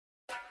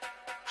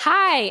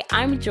Hi,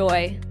 I'm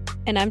Joy.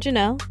 And I'm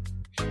Janelle.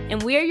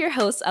 And we are your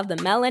hosts of the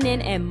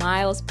Melanin and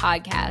Miles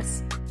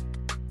podcast.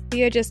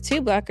 We are just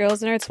two Black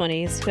girls in our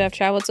 20s who have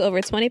traveled to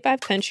over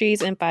 25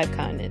 countries and 5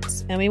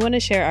 continents. And we want to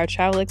share our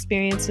travel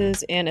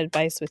experiences and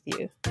advice with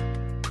you.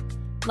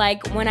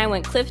 Like when I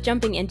went cliff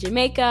jumping in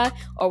Jamaica,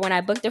 or when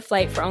I booked a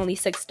flight for only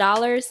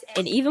 $6,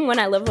 and even when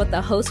I lived with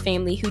a host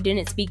family who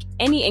didn't speak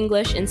any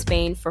English in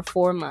Spain for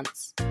 4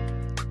 months.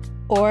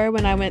 Or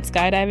when I went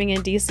skydiving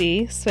in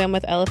DC, swam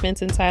with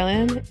elephants in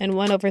Thailand, and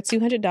won over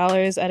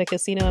 $200 at a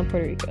casino in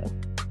Puerto Rico.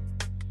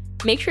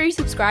 Make sure you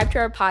subscribe to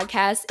our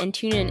podcast and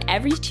tune in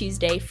every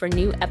Tuesday for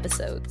new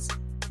episodes.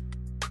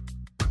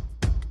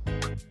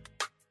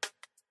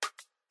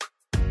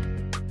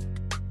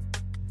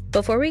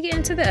 Before we get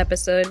into the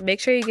episode, make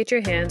sure you get your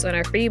hands on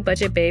our free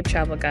Budget Babe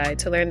travel guide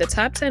to learn the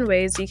top 10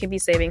 ways you can be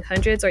saving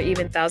hundreds or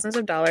even thousands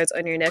of dollars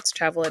on your next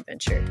travel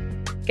adventure.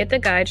 Get the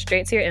guide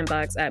straight to your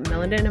inbox at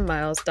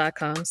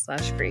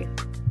melaninandmiles.com/free.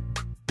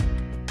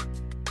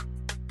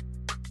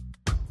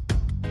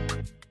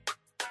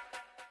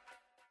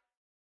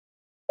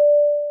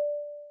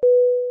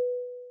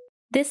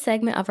 This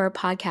segment of our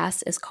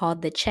podcast is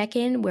called The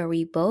Check-In, where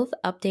we both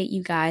update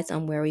you guys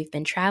on where we've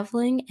been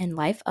traveling and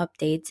life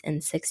updates in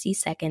 60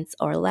 seconds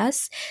or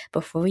less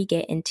before we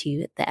get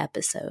into the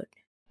episode.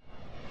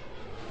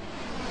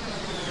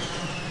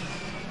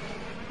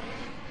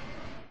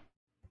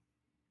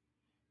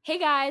 Hey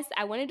guys,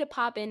 I wanted to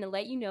pop in and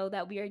let you know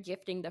that we are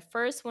gifting the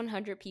first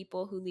 100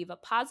 people who leave a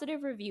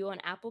positive review on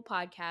Apple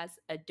Podcasts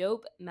a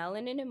dope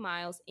Melanin and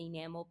Miles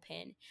enamel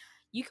pin.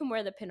 You can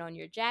wear the pin on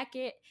your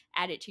jacket,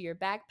 add it to your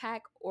backpack,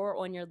 or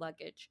on your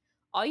luggage.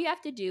 All you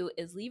have to do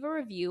is leave a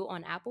review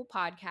on Apple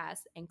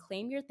Podcasts and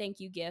claim your thank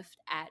you gift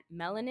at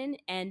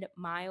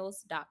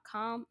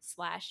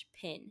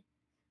melaninandmiles.com/pin.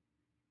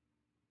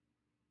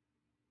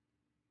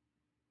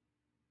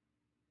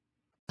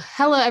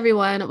 Hello,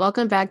 everyone.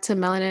 Welcome back to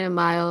Melanin and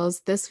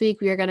Miles. This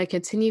week, we are going to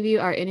continue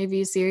our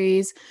interview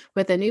series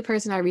with a new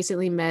person I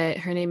recently met.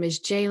 Her name is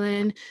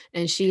Jhaelynn,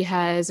 and she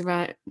has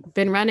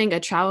been running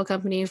a travel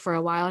company for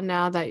a while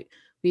now that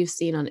we've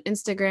seen on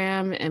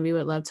Instagram, and we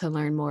would love to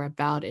learn more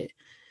about it.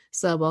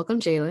 So welcome,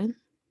 Jhaelynn.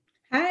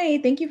 Hi,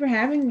 thank you for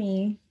having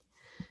me.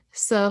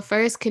 So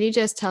first, can you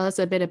just tell us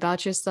a bit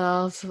about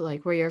yourself,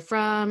 like where you're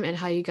from and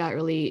how you got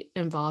really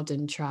involved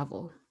in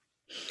travel?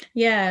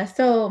 Yeah,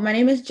 so my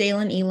name is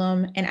Jhaelynn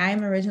Elam, and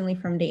I'm originally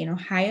from Dayton,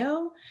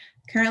 Ohio.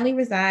 Currently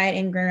reside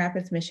in Grand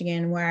Rapids,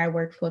 Michigan, where I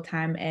work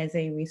full-time as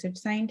a research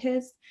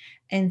scientist.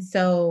 And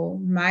so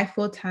my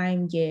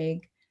full-time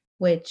gig,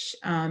 which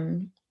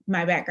my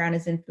background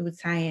is in food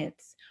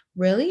science,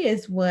 really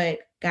is what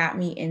got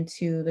me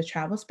into the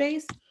travel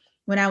space.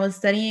 When I was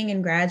studying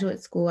in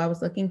graduate school, I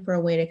was looking for a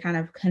way to kind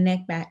of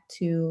connect back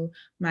to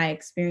my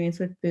experience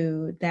with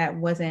food that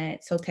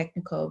wasn't so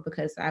technical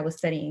because I was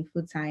studying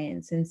food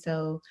science. And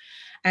so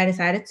I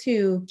decided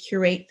to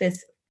curate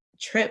this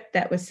trip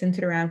that was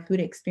centered around food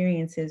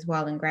experiences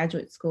while in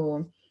graduate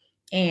school.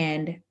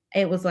 And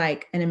it was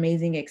like an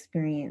amazing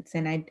experience.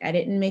 And I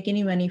didn't make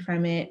any money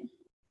from it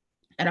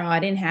at all. I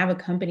didn't have a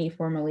company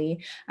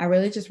formally. I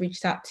really just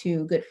reached out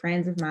to good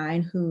friends of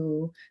mine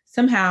who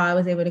somehow I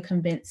was able to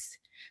convince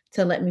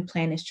to let me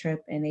plan this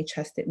trip, and they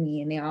trusted me,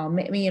 and they all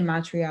met me in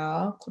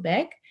Montreal,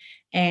 Quebec.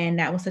 And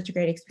that was such a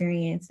great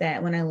experience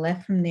that when I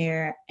left from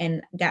there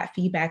and got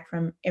feedback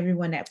from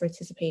everyone that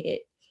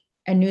participated,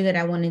 I knew that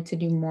I wanted to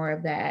do more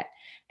of that.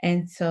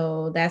 And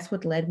so that's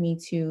what led me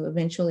to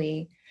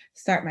eventually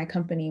start my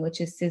company,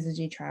 which is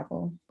Sizije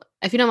Travel.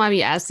 If you don't mind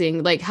me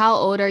asking, like, how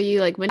old are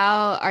you? Like,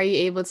 how are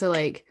you able to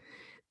like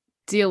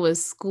deal with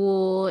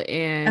school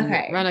and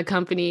run a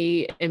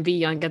company and be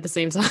young at the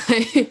same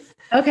time?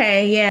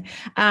 Okay, yeah.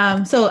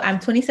 So I'm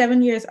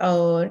 27 years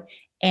old,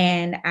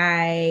 and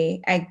I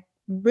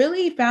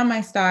really found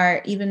my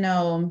start, even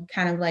though I'm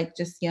kind of like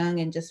just young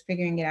and just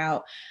figuring it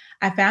out.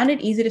 I found it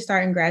easy to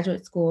start in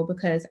graduate school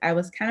because I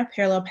was kind of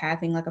parallel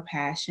pathing like a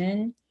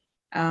passion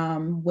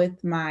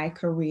with my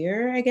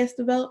career, I guess,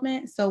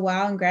 development. So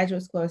while in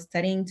graduate school, I was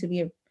studying to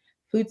be a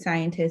food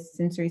scientist,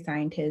 sensory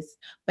scientist,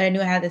 but I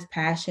knew I had this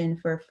passion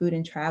for food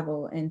and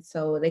travel. And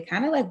so they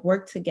kind of like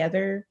worked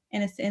together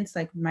in a sense,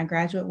 like my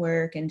graduate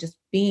work and just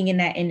being in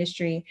that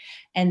industry,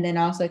 and then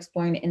also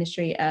exploring the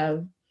industry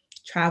of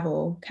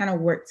travel kind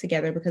of work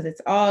together because it's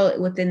all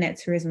within that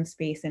tourism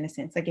space in a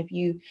sense. Like if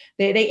you,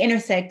 they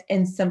intersect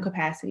in some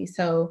capacity.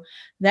 So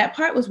that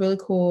part was really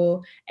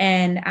cool.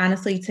 And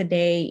honestly,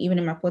 today, even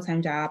in my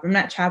full-time job, I'm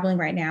not traveling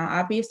right now,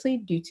 obviously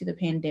due to the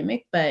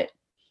pandemic, but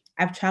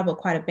I've traveled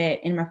quite a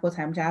bit in my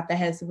full-time job that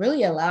has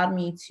really allowed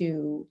me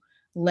to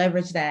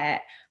leverage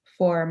that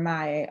for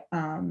my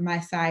my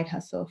side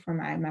hustle, for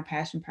my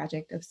passion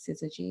project of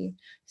Sizije.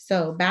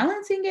 So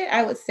balancing it,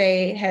 I would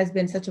say, has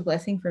been such a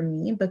blessing for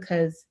me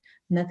because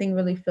nothing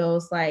really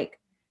feels like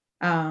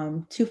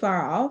too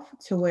far off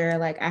to where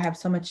like I have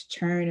so much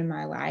churn in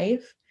my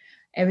life.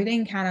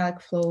 Everything kind of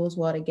like flows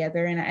well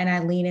together, and I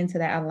lean into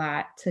that a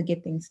lot to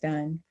get things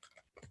done.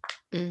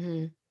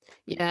 Mm-hmm.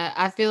 Yeah,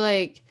 I feel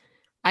like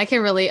I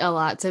can relate a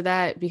lot to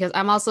that because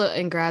I'm also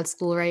in grad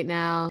school right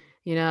now.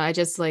 I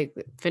just like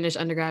finished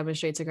undergrad, went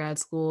straight to grad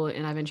school,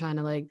 and I've been trying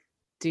to like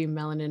do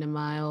Melanin and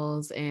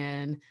Miles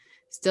and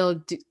still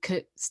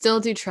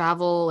do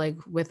travel like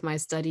with my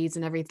studies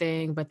and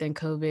everything, but then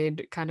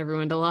COVID kind of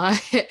ruined a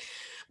lot.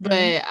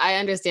 But I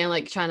understand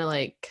like trying to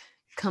like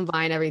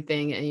combine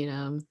everything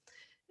and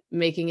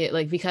making it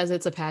like, because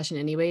it's a passion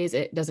anyways,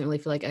 it doesn't really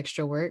feel like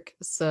extra work.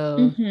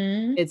 So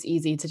it's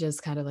easy to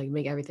just kind of like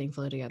make everything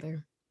flow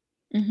together.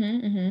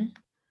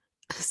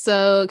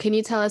 So can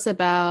you tell us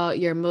about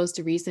your most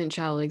recent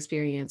travel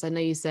experience? I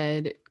know you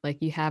said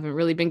like you haven't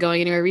really been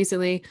going anywhere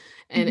recently,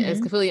 and it's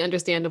completely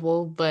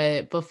understandable,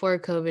 but before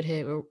COVID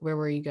hit, where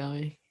were you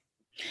going?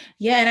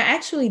 Yeah, and I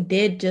actually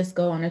did just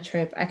go on a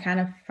trip. I kind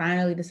of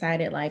finally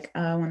decided like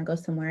I want to go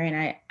somewhere,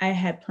 and I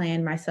had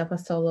planned myself a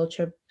solo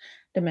trip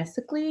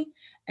domestically.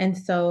 And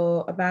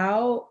so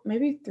about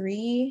maybe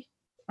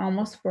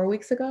 4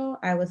 weeks ago,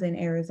 I was in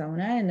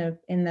Arizona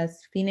in the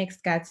Phoenix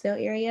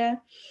Scottsdale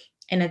area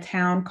in a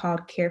town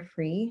called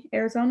Carefree,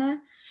 Arizona.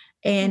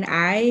 And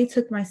I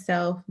took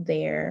myself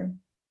there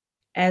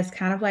as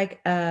kind of like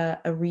a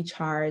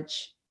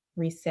recharge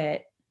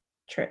reset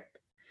trip.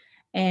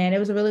 And it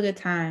was a really good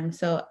time.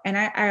 So, and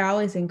I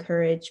always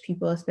encourage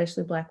people,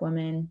 especially Black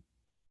women,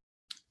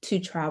 to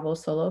travel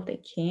solo if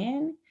they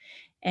can.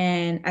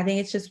 And I think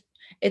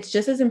it's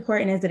just as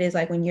important as it is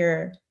like when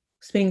you're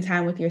spending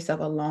time with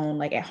yourself alone,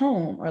 like at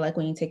home, or like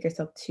when you take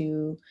yourself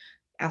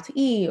out to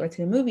eat or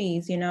to the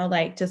movies,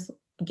 like just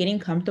getting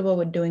comfortable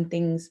with doing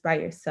things by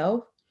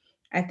yourself.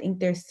 I think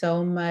there's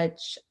so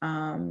much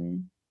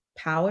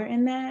power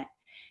in that.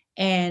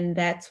 And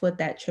that's what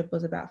that trip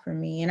was about for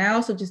me. And I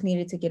also just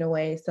needed to get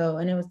away. So,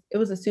 and it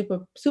was a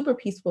super, super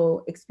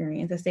peaceful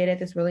experience. I stayed at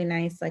this really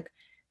nice, like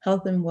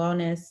health and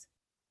wellness,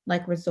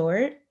 like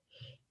resort,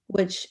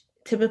 which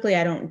typically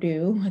I don't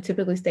do. I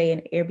typically stay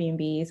in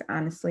Airbnbs.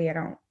 Honestly, I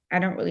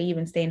don't really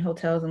even stay in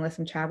hotels unless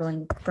I'm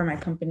traveling for my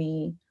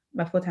company,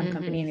 my full-time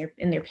company,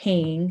 and they're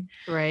paying.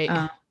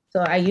 Right. So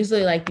I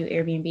usually like do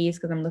Airbnbs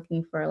because I'm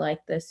looking for like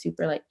the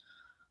super like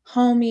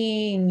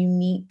homey and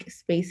unique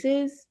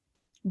spaces.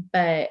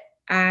 But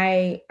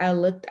I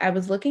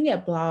was looking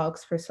at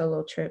blogs for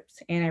solo trips,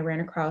 and I ran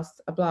across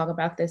a blog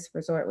about this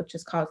resort, which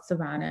is called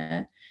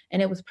Savannah,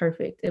 and it was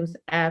perfect. It was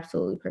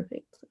absolutely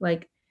perfect.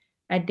 Like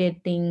I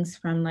did things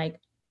from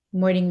like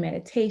morning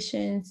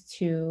meditations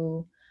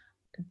to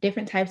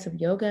different types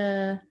of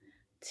yoga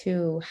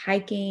to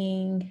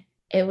hiking.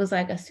 It was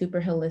like a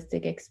super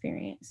holistic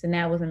experience, and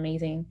that was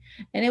amazing.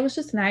 And it was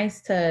just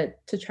nice to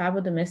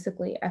travel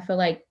domestically. I feel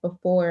like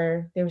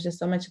before there was just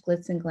so much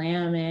glitz and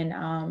glam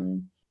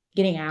and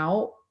getting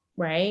out,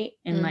 right?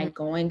 And like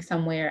going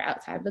somewhere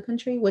outside the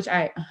country, which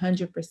I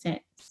 100%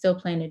 still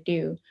plan to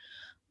do.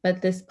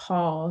 But this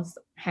pause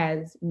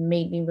has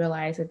made me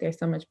realize that there's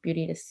so much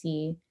beauty to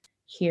see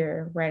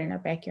here right in our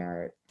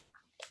backyard.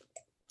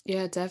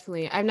 Yeah,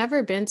 definitely. I've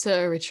never been to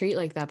a retreat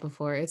like that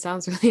before. It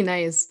sounds really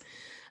nice.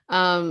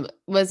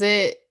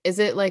 Is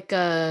it like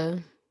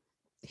a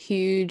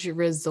huge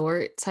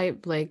resort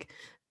type, like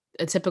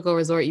a typical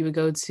resort you would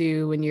go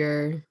to when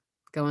you're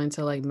going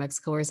to like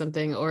Mexico or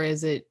something, or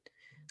is it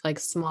like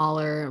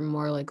smaller,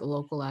 more like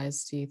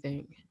localized, do you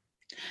think?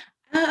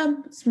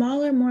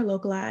 Smaller, more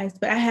localized,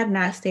 but I have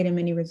not stayed in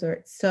many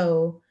resorts,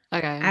 so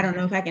Okay. I don't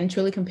know if I can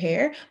truly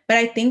compare. But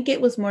I think it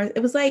was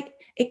like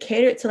it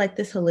catered to like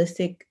this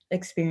holistic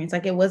experience.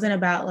 Like it wasn't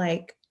about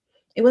like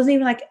it wasn't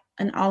even like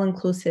an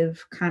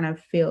all-inclusive kind of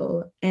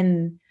feel.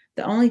 And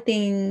the only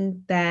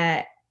thing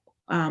that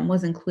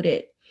was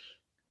included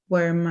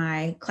were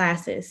my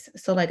classes.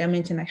 So like I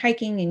mentioned, like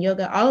hiking and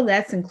yoga, all of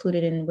that's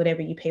included in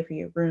whatever you pay for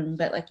your room,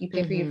 but like you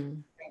pay for your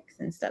drinks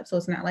and stuff. So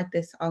it's not like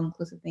this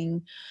all-inclusive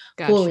thing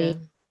fully,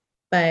 Gotcha.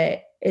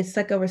 but it's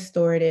like a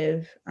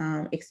restorative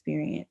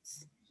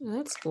experience.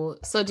 That's cool.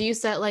 So do you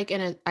set like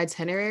an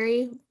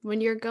itinerary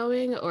when you're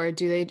going, or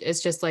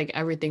it's just like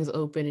everything's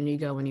open and you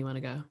go when you want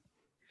to go?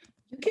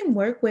 You can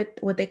work with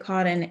what they call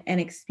an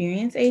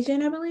experience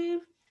agent, I believe.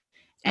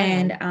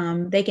 Okay.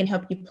 And they can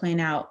help you plan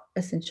out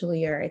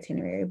essentially your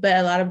itinerary. But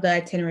a lot of the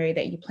itinerary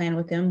that you plan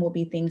with them will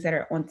be things that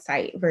are on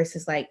site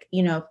versus like,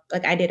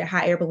 like I did a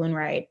hot air balloon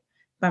ride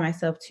by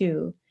myself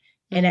too.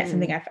 And that's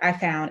something I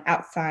found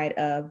outside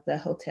of the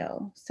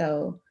hotel.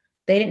 So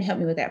they didn't help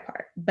me with that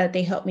part, but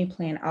they helped me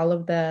plan all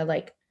of the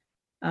like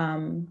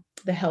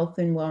the health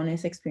and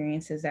wellness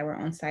experiences that were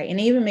on site. And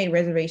they even made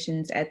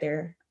reservations at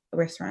their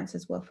restaurants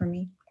as well for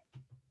me.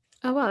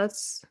 Oh wow,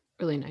 that's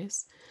really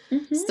nice.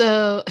 Mm-hmm.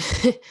 So,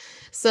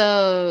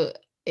 so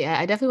yeah,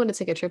 I definitely want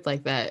to take a trip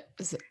like that.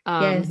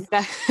 Yes.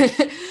 Back, I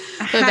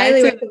but back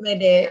highly to,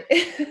 recommend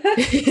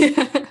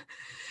it.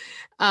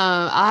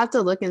 I'll have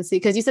to look and see,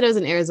 because you said it was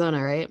in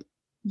Arizona, right?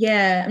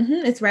 Yeah,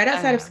 it's right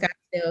outside of Okay.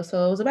 Scottsdale,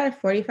 so it was about a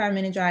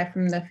 45-minute drive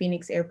from the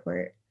Phoenix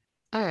airport.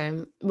 All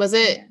right. Was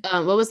it, Yeah.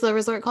 what was the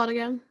resort called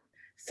again?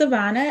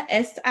 Savannah,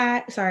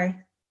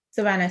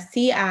 Savannah,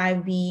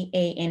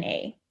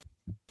 Civana.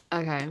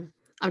 Okay.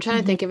 I'm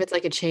trying to think if it's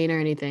like a chain or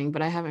anything,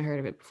 but I haven't heard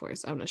of it before,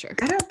 so I'm not sure.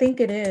 I don't think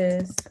it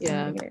is. I don't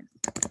Yeah. think it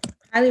is.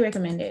 Highly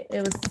recommend it. It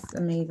was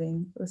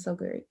amazing. It was so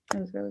great. It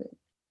was really good.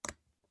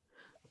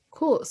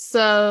 Cool.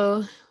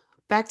 So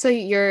back to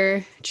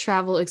your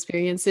travel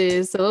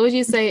experiences. So what would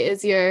you say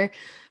is your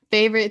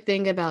favorite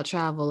thing about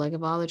travel? Like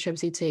of all the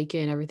trips you've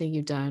taken, everything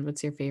you've done,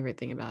 what's your favorite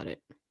thing about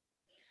it?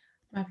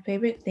 My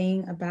favorite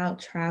thing about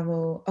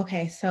travel.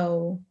 Okay,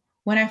 so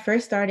when I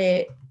first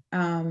started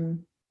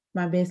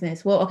my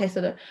business, well, okay,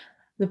 so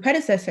the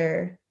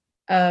predecessor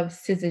of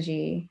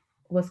Sizije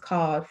was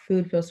called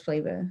Food Feels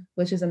Flavor,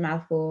 which is a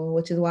mouthful,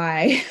 which is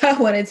why I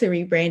wanted to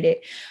rebrand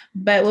it.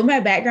 But with my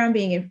background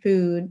being in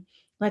food,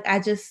 like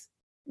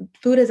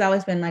food has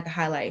always been like a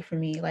highlight for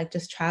me, like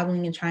just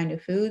traveling and trying new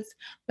foods,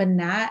 but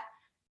not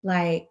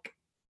like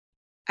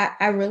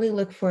I really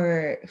look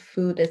for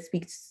food that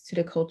speaks to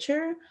the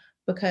culture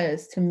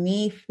because to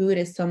me, food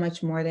is so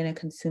much more than a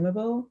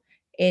consumable.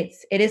 It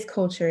is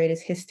culture, it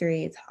is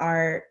history, it's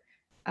art,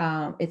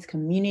 it's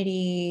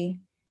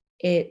community,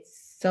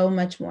 it's so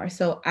much more.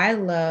 So I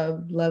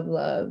love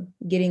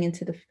getting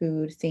into the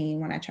food scene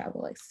when I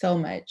travel, like so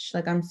much.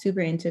 Like I'm super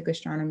into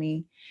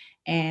gastronomy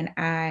and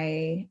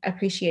I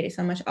appreciate it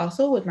so much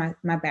also with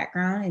my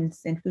background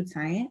in food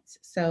science.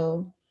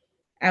 So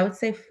I would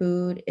say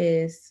food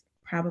is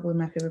probably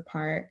my favorite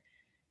part.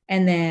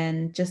 And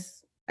then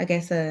just, I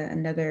guess,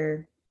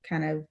 another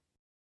kind of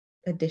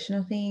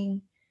additional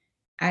thing,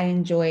 I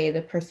enjoy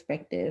the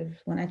perspective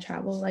when I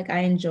travel. Like, I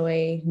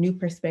enjoy new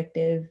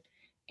perspective.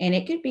 And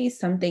it could be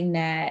something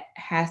that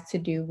has to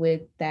do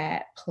with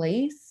that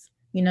place,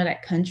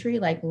 that country,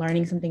 like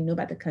learning something new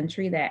about the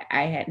country that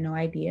I had no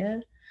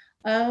idea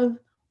of.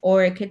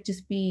 Or it could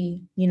just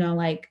be,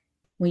 like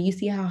when you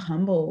see how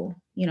humble,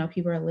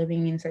 people are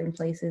living in certain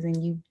places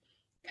and you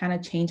kind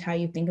of change how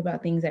you think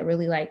about things that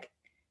really like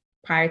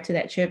prior to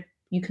that trip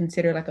you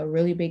consider like a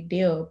really big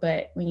deal,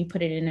 but when you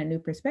put it in a new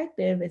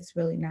perspective it's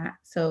really not.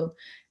 So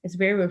it's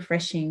very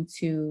refreshing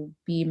to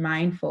be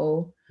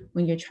mindful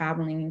when you're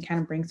traveling and kind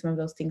of bring some of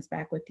those things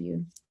back with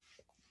you.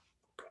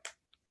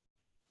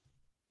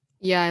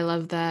 Yeah, I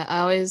love that. I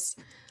always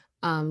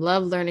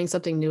love learning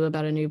something new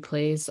about a new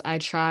place. I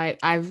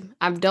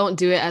don't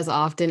do it as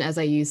often as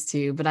I used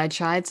to, but I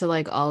try to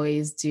like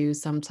always do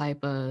some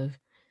type of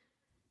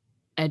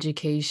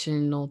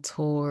educational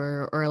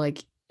tour or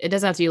like it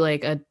doesn't have to be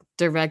like a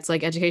direct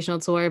like educational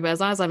tour, but as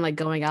long as I'm like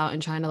going out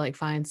and trying to like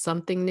find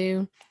something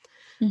new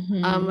when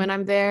Mm-hmm.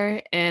 I'm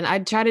there. And I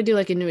try to do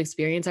like a new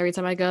experience every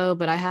time I go,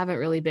 but I haven't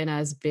really been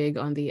as big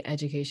on the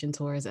education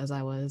tours as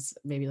I was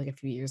maybe like a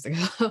few years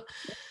ago.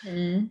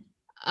 Mm-hmm.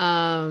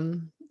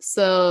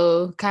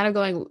 So kind of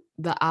going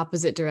the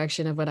opposite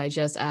direction of what I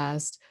just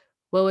asked,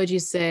 what would you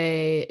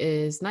say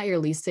is not your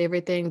least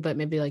favorite thing, but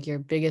maybe like your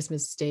biggest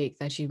mistake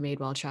that you made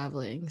while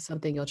traveling?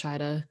 Something you'll try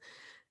to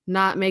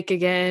not make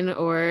again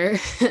or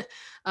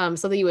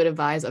something you would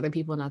advise other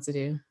people not to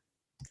do?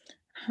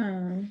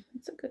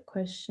 That's a good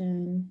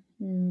question.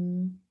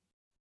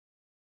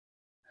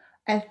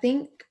 I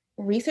think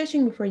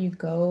researching before you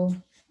go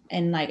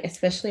and like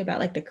especially about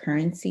like the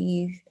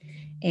currencies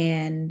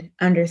and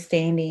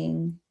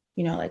understanding,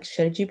 like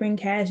should you bring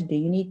cash? Do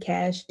you need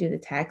cash? Do the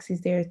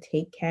taxis there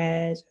take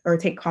cash or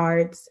take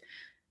cards?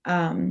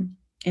 And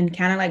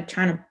kind of like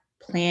trying to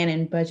plan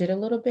and budget a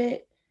little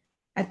bit.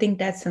 I think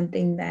that's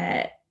something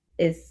that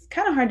is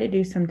kind of hard to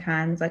do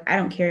sometimes. Like I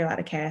don't carry a lot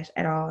of cash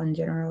at all in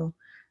general.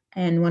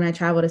 And when I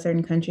travel to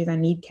certain countries, I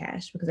need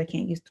cash because I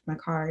can't use my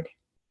card.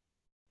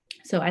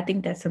 So I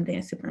think that's something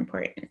that's super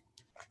important.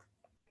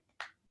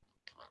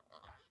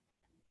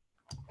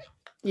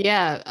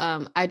 Yeah,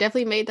 I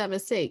definitely made that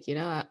mistake.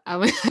 I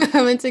went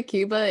I went to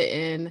Cuba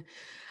and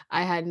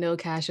I had no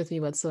cash with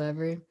me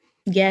whatsoever.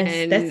 Yes,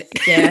 And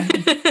yeah.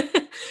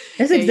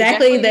 That's yeah, you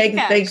exactly definitely need the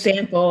cash.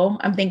 example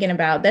I'm thinking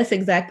about. That's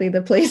exactly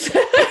the place.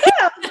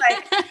 I was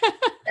like,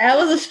 that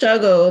was a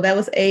struggle. That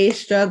was a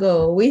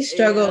struggle. We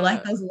struggled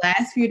like Yeah. those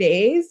last few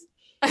days,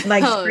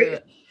 like Oh,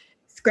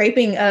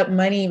 scraping up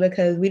money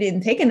because we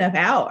didn't take enough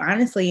out.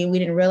 Honestly, we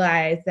didn't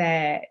realize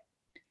that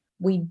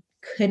we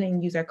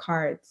couldn't use our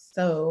cards.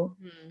 So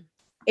mhm.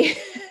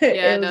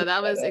 Yeah, it was no, a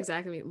that was struggle.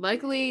 exactly me.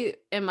 Luckily,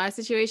 in my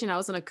situation, I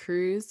was on a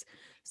cruise,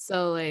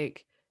 so,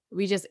 like,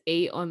 we just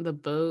ate on the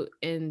boat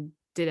and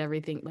did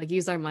everything like,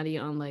 used our money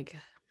on, like,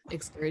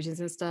 excursions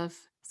and stuff,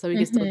 so we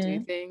could still do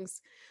Mm-hmm.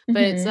 things,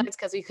 but it Mm-hmm. sucks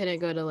because we couldn't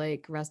go to,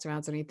 like,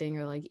 restaurants or anything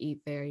or, like, eat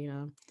there,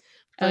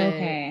 but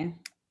Okay.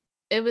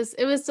 it was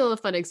still a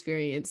fun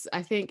experience.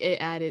 I think it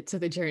added to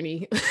the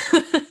journey,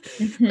 like,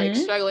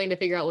 Mm-hmm. struggling to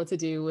figure out what to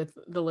do with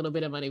the little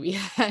bit of money we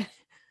had.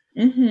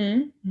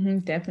 Mm-hmm. Mm-hmm.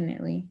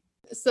 Definitely.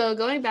 So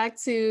going back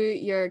to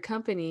your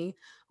company,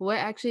 what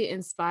actually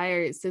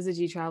inspired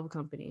Sizije Travel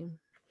Company?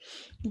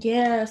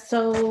 Yeah,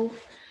 so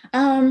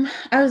I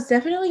was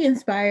definitely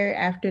inspired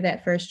after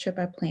that first trip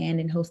I planned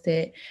and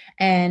hosted.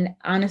 And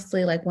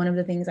honestly, like one of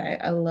the things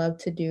I love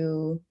to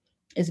do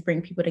is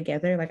bring people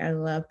together. Like I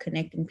love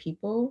connecting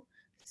people.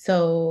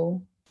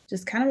 So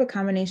just kind of a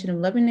combination of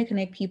loving to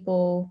connect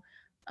people,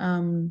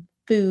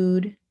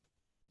 food,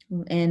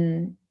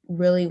 and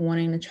really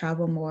wanting to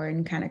travel more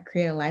and kind of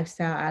create a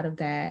lifestyle out of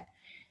that.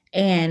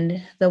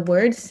 And the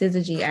word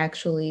syzygy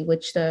actually,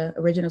 which the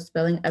original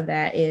spelling of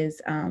that is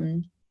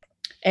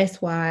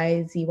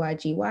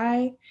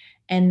Syzygy.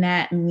 And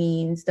that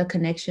means the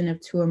connection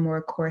of two or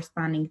more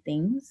corresponding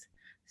things.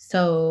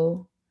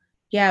 So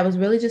yeah, I was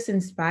really just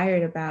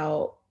inspired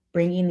about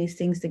bringing these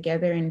things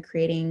together and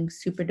creating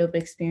super dope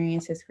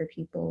experiences for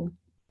people.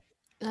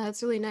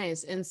 That's really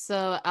nice. And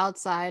so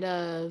outside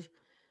of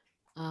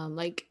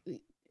like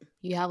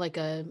you have like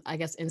a, I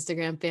guess,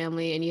 Instagram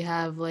family, and you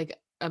have like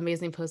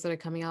amazing posts that are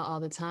coming out all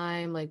the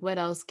time. Like what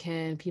else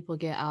can people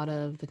get out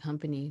of the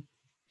company?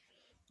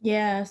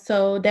 Yeah,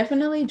 so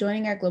definitely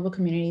joining our global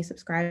community,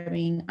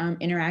 subscribing,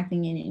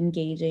 interacting and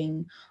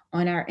engaging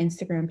on our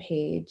Instagram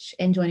page,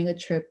 and joining a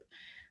trip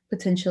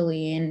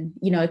potentially. And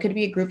it could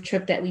be a group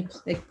trip that we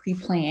like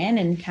pre-plan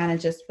and kind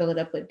of just fill it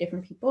up with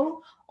different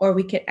people, or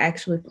we could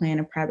actually plan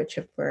a private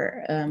trip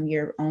for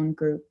your own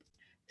group.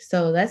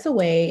 So that's a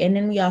way. And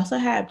then we also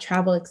have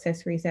travel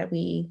accessories that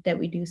we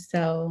do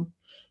sell,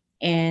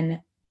 and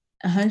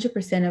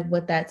 100% of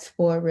what that's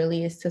for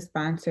really is to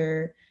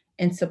sponsor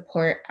and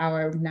support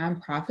our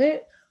nonprofit,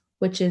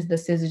 which is the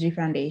Sizije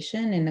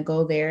Foundation. And the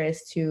goal there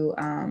is to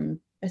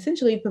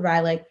essentially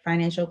provide like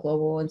financial,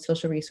 global, and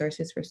social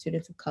resources for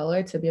students of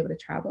color to be able to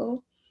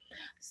travel.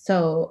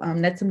 So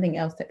that's something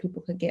else that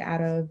people could get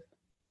out of,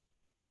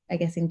 I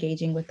guess,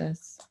 engaging with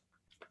us.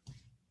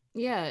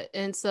 Yeah.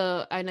 And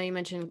so I know you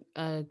mentioned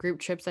group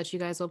trips that you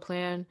guys will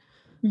plan.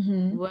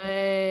 Mm-hmm.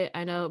 What,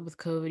 I know with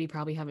COVID, you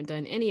probably haven't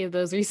done any of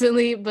those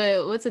recently,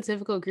 but what's a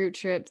typical group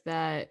trip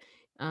that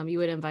you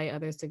would invite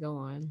others to go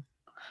on?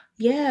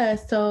 Yeah,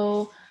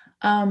 so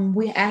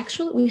we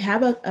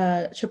have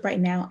a trip right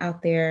now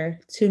out there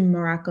to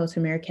Morocco, to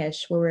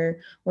Marrakesh, where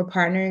we're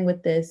partnering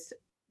with this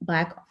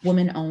Black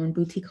woman-owned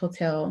boutique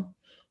hotel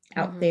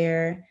out Mm-hmm.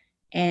 there,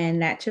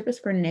 and that trip is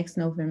for next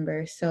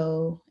November.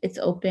 So it's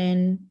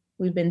open.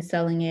 We've been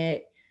selling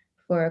it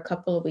for a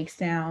couple of weeks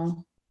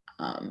now.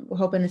 We're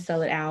hoping to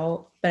sell it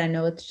out, but I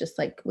know it's just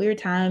like weird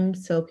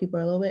times, so people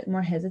are a little bit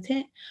more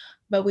hesitant.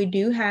 But we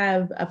do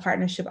have a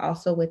partnership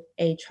also with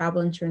a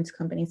travel insurance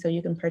company. So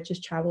you can purchase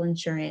travel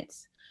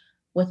insurance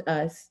with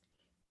us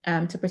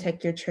to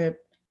protect your trip.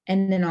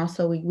 And then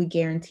also we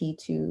guarantee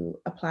to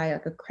apply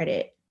like a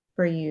credit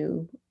for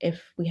you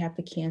if we have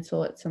to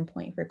cancel at some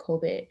point for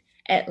COVID.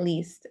 At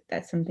least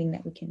that's something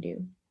that we can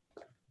do.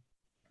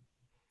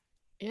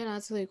 Yeah,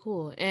 that's really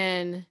cool.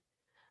 And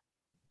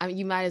I mean,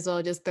 you might as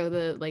well just throw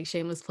the like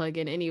shameless plug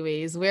in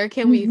anyways. Where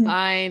can we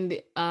find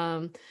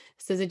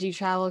Sizije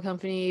Travel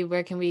Company?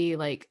 Where can we,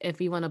 like, if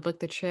we want to book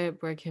the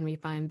trip, where can we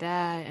find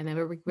that? And then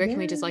where can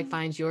we just like Yeah.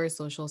 find your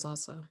socials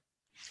also?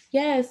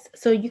 Yes.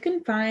 So you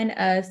can find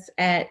us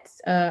at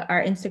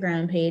our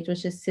Instagram page,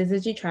 which is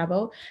Sizije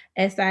Travel,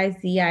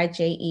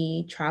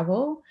 Sizije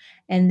Travel.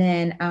 And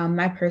then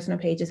my personal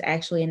page is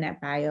actually in that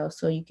bio.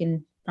 So you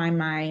can find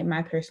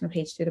my personal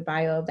page through the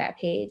bio of that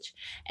page.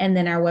 And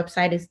then our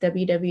website is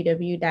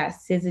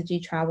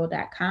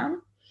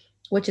www.sizijetravel.com,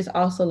 which is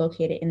also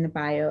located in the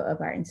bio of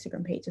our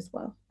Instagram page as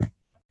well.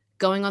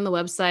 Going on the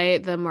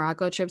website, the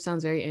Morocco trip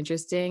sounds very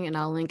interesting, and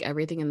I'll link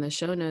everything in the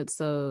show notes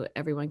so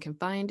everyone can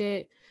find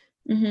it.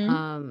 Mm-hmm.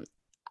 Um,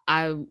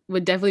 I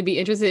would definitely be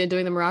interested in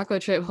doing the Morocco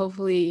trip.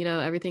 Hopefully,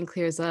 everything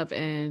clears up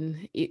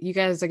and you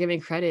guys are giving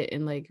credit,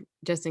 and like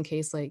just in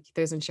case like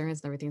there's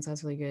insurance and everything, so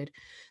that's really good.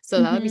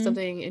 So that would be Mm-hmm.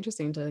 something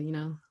interesting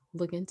to,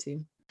 look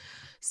into.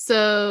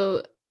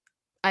 So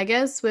I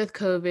guess with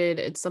COVID,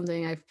 it's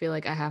something I feel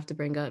like I have to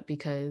bring up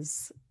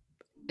because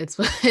it's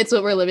it's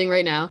what we're living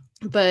right now.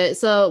 But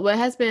so what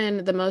has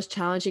been the most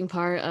challenging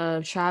part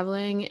of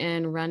traveling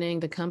and running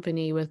the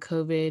company with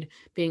COVID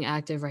being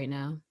active right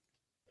now?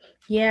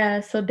 Yeah,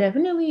 so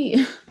definitely,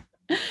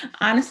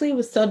 honestly, it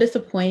was so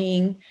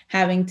disappointing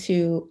having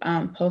to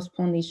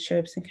postpone these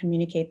trips and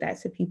communicate that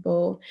to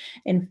people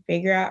and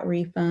figure out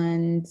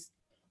refunds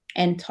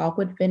and talk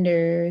with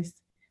vendors.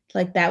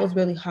 Like that was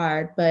really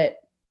hard. But,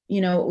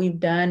 what we've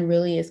done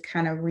really is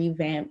kind of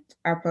revamped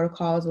our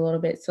protocols a little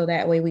bit so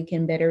that way we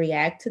can better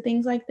react to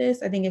things like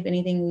this. I think, if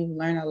anything, we've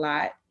learned a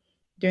lot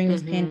during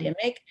this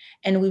pandemic,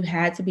 and we've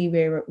had to be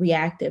very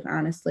reactive,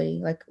 honestly.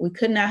 Like we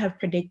could not have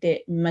predicted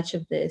much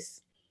of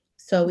this.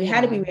 So we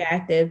had to be Yeah.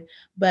 reactive,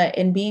 but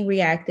in being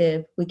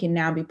reactive, we can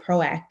now be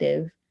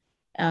proactive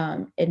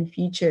in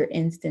future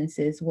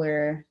instances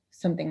where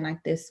something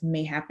like this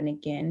may happen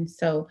again.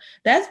 So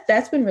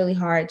that's been really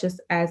hard,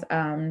 just as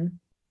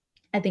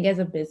I think as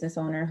a business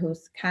owner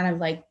who's kind of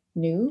like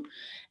new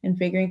and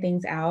figuring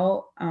things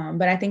out.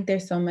 But I think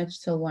there's so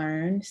much to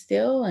learn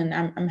still, and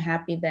I'm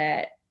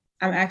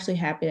actually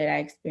happy that I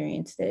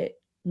experienced it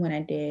when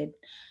I did.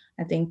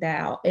 I think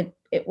that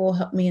it will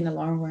help me in the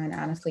long run,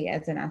 honestly,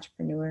 as an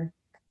entrepreneur.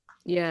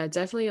 Yeah,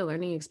 definitely a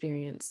learning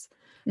experience.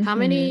 How Hmm.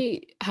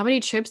 many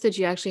trips did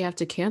you actually have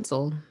to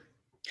cancel?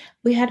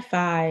 We had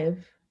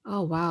 5.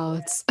 Oh wow,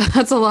 that's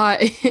that's a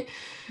lot.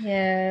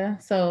 Yeah,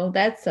 so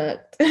that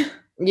sucked.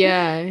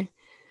 Yeah.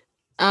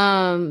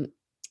 Um,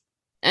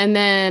 and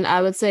then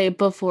I would say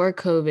before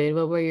COVID,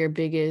 what were your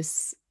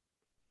biggest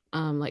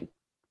like,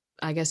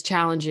 I guess,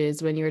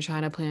 challenges when you were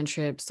trying to plan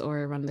trips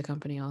or run the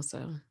company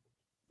also?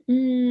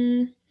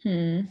 Hmm.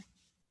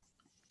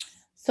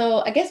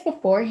 So I guess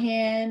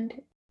beforehand,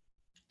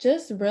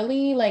 just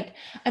really like,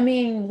 I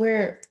mean,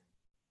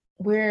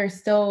 we're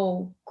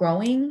still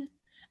growing.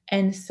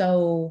 And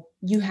so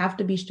you have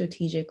to be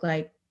strategic.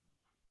 Like,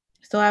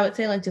 so I would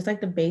say like just like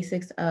the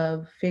basics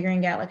of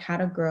figuring out like how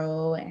to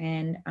grow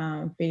and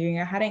figuring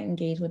out how to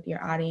engage with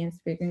your audience,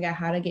 figuring out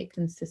how to get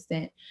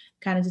consistent,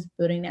 kind of just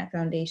building that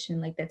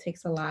foundation. Like that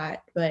takes a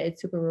lot, but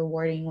it's super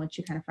rewarding once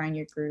you kind of find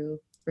your groove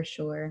for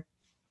sure.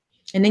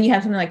 And then you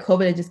have something like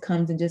COVID that just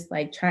comes and just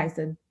like tries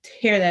to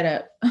tear that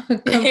up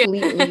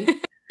completely.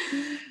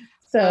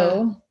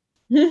 So,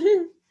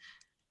 and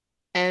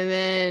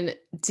then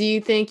do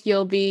you think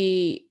you'll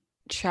be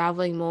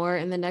traveling more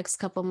in the next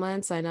couple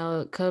months? I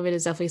know COVID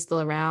is definitely still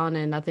around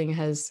and nothing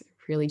has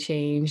really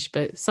changed,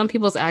 but some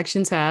people's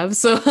actions have.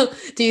 So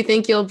do you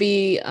think you'll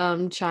be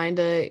trying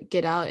to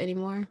get out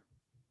anymore?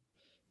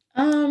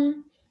 I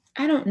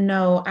don't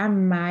know. I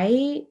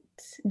might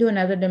do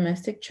another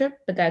domestic trip,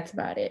 but that's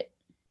about it.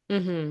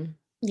 Mm-hmm.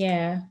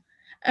 Yeah.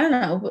 I don't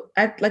know.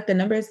 I like the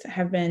numbers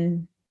have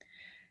been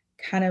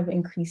kind of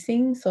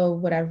increasing. So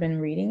what I've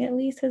been reading at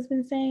least has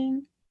been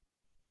saying.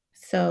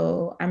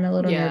 So I'm a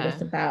little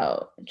nervous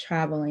about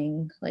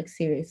traveling like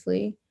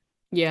seriously.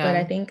 But Yeah.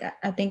 I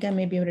think I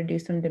may be able to do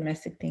some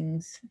domestic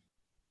things.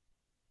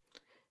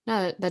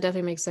 No, that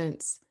definitely makes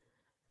sense.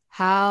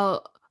 I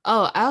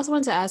also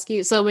wanted to ask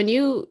you, so when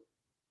you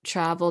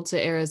traveled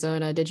to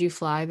Arizona, did you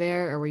fly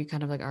there or were you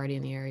kind of like already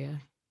in the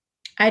area?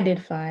 I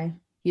did fly.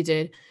 You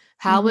did.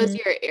 How was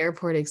your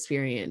airport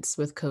experience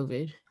with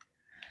COVID?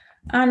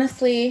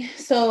 Honestly,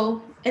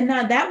 so and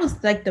now that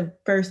was like the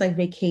first like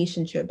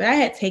vacation trip, but I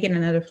had taken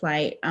another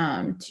flight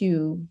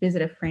to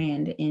visit a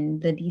friend in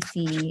the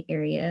DC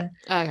area.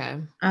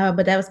 Okay.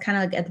 But that was kind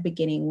of like at the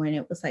beginning when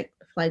it was like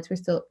the flights were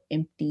still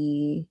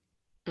empty.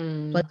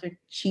 Flights were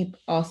cheap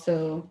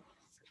also.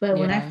 But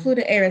when I flew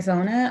to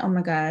Arizona, oh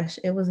my gosh,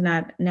 it was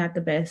not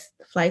the best.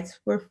 The flights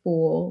were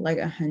full, like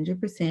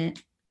 100%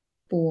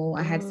 full.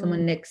 I had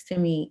someone next to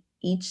me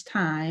each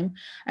time.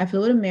 I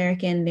flew with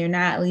American. They're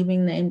not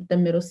leaving the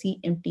middle seat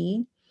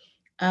empty.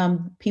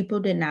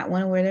 People did not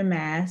want to wear their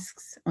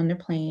masks on their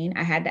plane.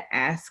 I had to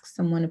ask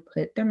someone to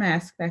put their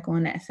mask back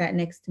on that sat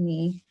next to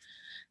me.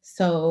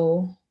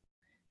 So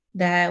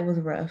that was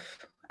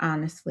rough.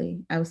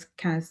 Honestly, I was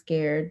kind of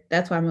scared.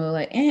 That's why I'm a little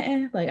like,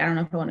 like, I don't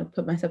know if I want to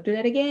put myself through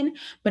that again.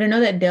 But I know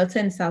that Delta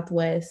and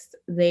Southwest,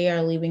 they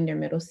are leaving their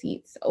middle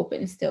seats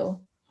open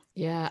still.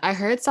 Yeah, I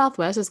heard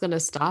Southwest is going to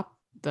stop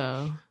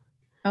though.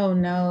 Oh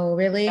no,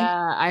 really?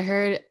 Yeah,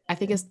 I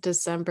think it's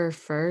December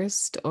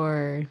 1st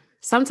or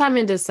sometime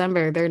in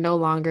December, they're no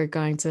longer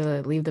going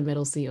to leave the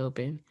middle seat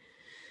open.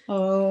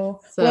 Oh,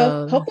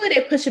 well, hopefully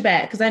they push it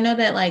back because I know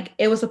that like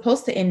it was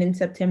supposed to end in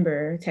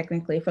September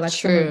technically for like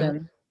some of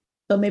them.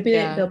 So maybe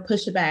they'll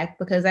push it back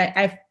because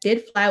I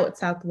did fly with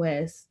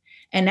Southwest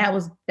and that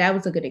was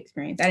a good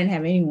experience. I didn't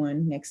have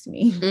anyone next to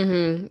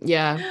me.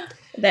 Yeah.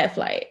 That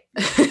flight.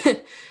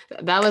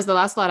 That was the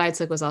last flight I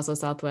took was also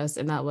Southwest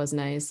and that was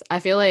nice. I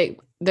feel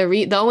like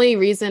the only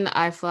reason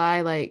I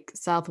fly like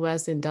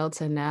Southwest and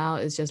Delta now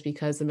is just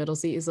because the middle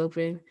seat is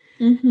open.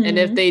 And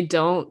if they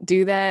don't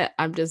do that,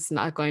 I'm just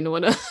not going to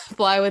want to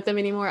fly with them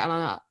anymore. I don't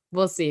know.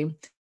 We'll see.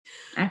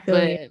 I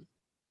feel you.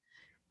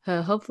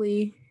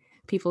 Hopefully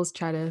people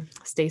try to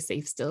stay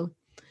safe still.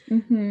 So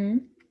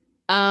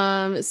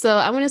I'm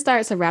going to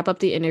start to wrap up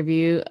the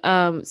interview.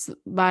 So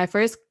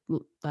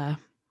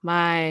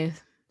my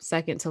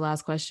second to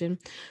last question.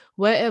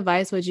 What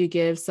advice would you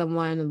give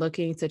someone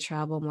looking to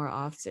travel more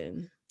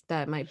often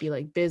that might be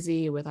like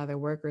busy with either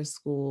work or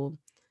school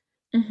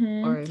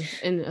or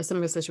in a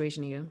similar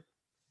situation to you?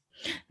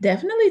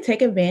 Definitely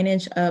take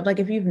advantage of like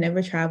if you've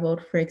never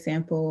traveled, for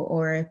example,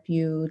 or if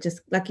you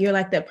just like you're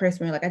like that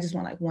person where like I just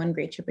want like one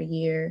great trip a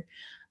year.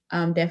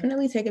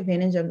 Definitely take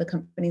advantage of the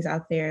companies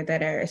out there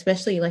that are,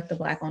 especially like the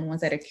Black-owned ones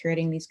that are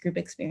curating these group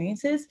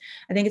experiences.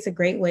 I think it's a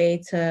great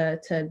way to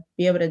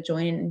be able to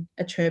join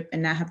a trip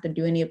and not have to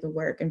do any of the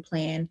work and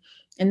plan.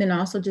 And then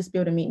also just be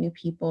able to meet new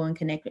people and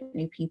connect with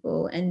new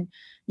people. And,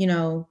 you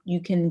know, you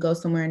can go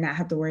somewhere and not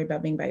have to worry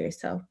about being by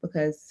yourself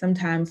because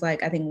sometimes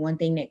like I think one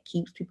thing that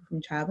keeps people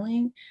from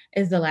traveling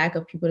is the lack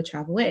of people to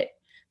travel with.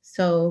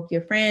 So if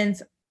your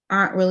friends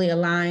aren't really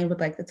aligned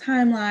with like the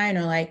timeline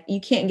or like you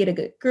can't get a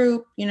good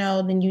group, you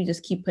know, then you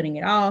just keep putting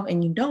it off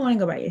and you don't want to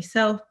go by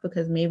yourself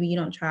because maybe you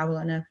don't travel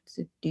enough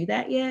to do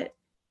that yet.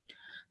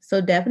 So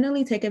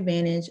definitely take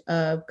advantage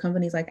of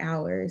companies like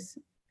ours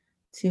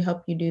to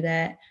help you do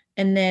that.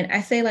 And then I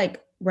say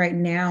like right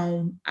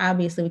now,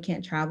 obviously we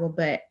can't travel,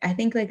 but I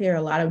think like there are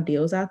a lot of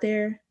deals out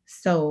there.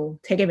 So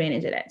take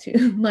advantage of that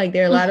too. Like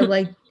there are a lot of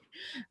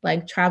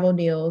like travel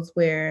deals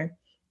where,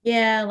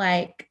 yeah,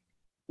 like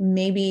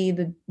maybe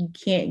you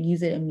can't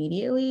use it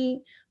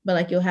immediately, but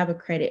like you'll have a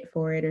credit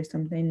for it or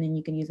something, then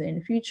you can use it in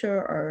the future.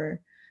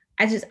 Or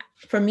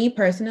for me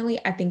personally,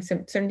 I think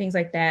certain things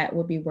like that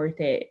will be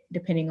worth it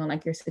depending on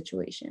like your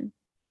situation.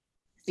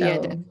 So, yeah,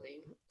 definitely.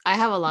 I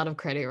have a lot of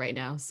credit right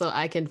now, so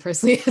I can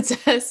personally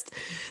attest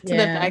to the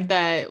fact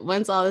that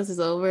once all this is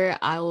over,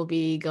 I will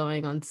be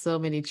going on so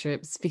many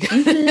trips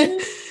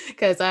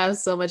because I have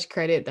so much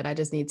credit that I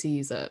just need to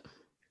use up.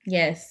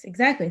 Yes,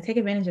 exactly. Take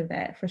advantage of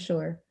that for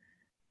sure.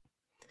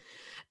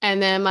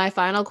 And then my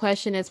final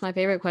question is my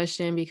favorite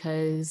question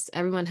because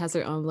everyone has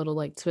their own little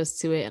like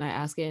twist to it, and I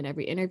ask it in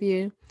every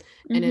interview.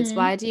 And it's, Mm-hmm.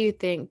 why do you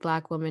think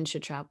Black women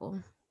should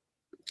travel?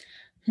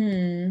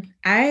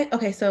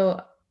 Okay, so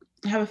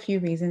I have a few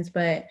reasons,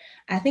 but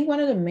I think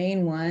one of the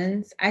main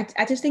ones, I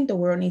just think the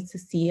world needs to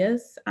see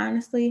us,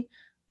 honestly.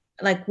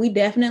 Like, we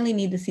definitely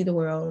need to see the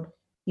world.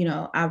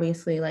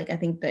 Obviously, like, I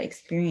think the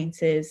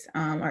experiences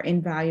are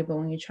invaluable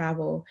when you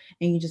travel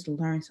and you just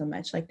learn so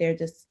much. Like, they're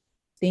just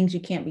things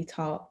you can't be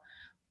taught.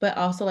 But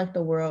also, like,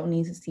 the world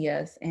needs to see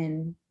us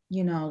and,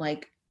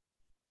 like,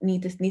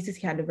 needs to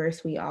see how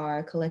diverse we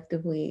are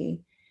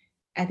collectively.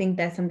 I think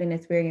that's something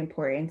that's very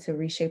important to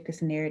reshape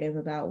this narrative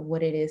about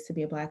what it is to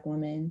be a Black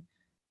woman,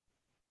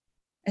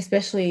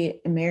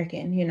 especially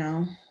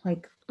American,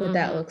 like what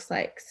that looks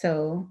like.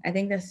 So I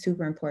think that's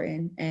super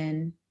important.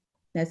 And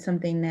that's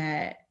something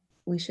that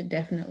we should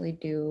definitely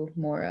do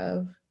more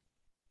of.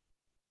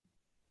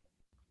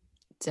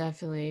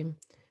 Definitely.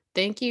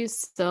 Thank you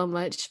so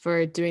much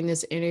for doing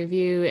this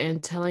interview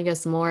and telling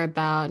us more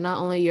about not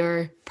only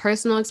your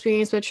personal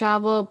experience with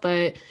travel,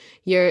 but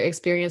your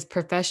experience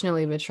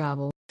professionally with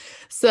travel.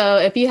 So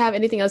if you have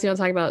anything else you want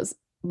to talk about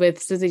with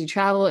Sizije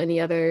Travel, any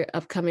other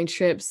upcoming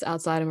trips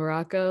outside of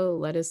Morocco,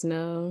 let us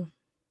know.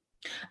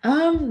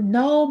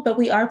 No, but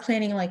we are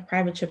planning like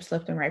private trips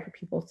left and right for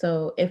people.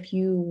 So if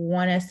you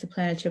want us to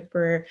plan a trip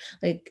for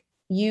like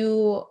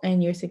you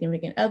and your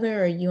significant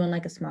other, or you and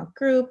like a small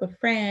group of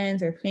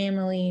friends or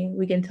family,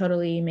 we can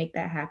totally make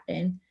that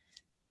happen.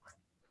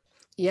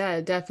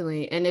 Yeah,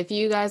 definitely. And if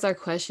you guys are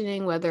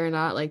questioning whether or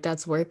not like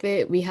that's worth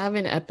it, we have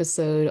an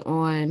episode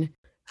on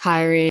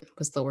hiring,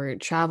 what's the word,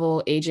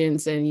 travel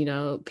agents,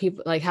 and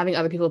people, like having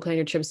other people plan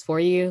your trips for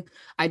you.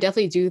 I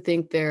definitely do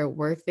think they're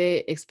worth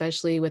it,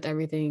 especially with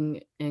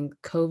everything and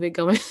COVID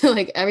going,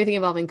 like everything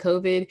involving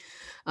COVID.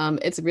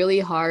 It's really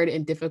hard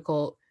and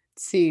difficult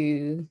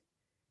to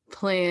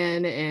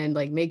plan and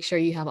like make sure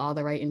you have all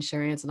the right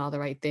insurance and all the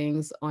right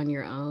things on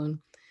your own.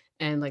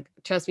 And like,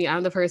 trust me,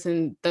 I'm the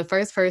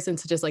first person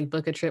to just like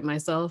book a trip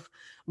myself,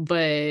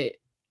 but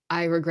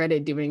I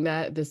regretted doing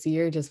that this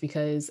year just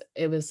because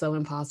it was so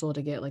impossible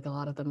to get like a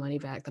lot of the money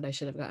back that I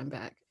should have gotten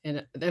back.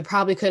 And I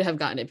probably could have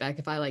gotten it back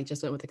if I like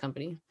just went with the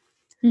company.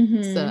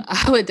 So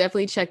I would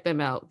definitely check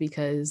them out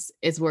because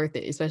it's worth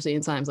it, especially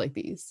in times like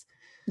these.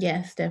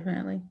 Yes,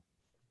 definitely.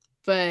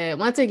 But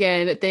once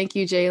again, thank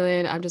you,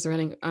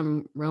 Jhaelynn.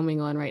 I'm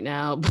roaming on right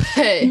now,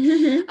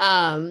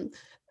 but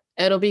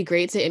it'll be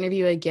great to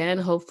interview again.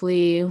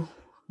 Hopefully,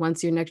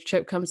 once your next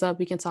trip comes up,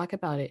 we can talk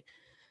about it.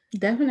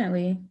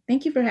 Definitely.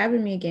 Thank you for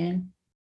having me again.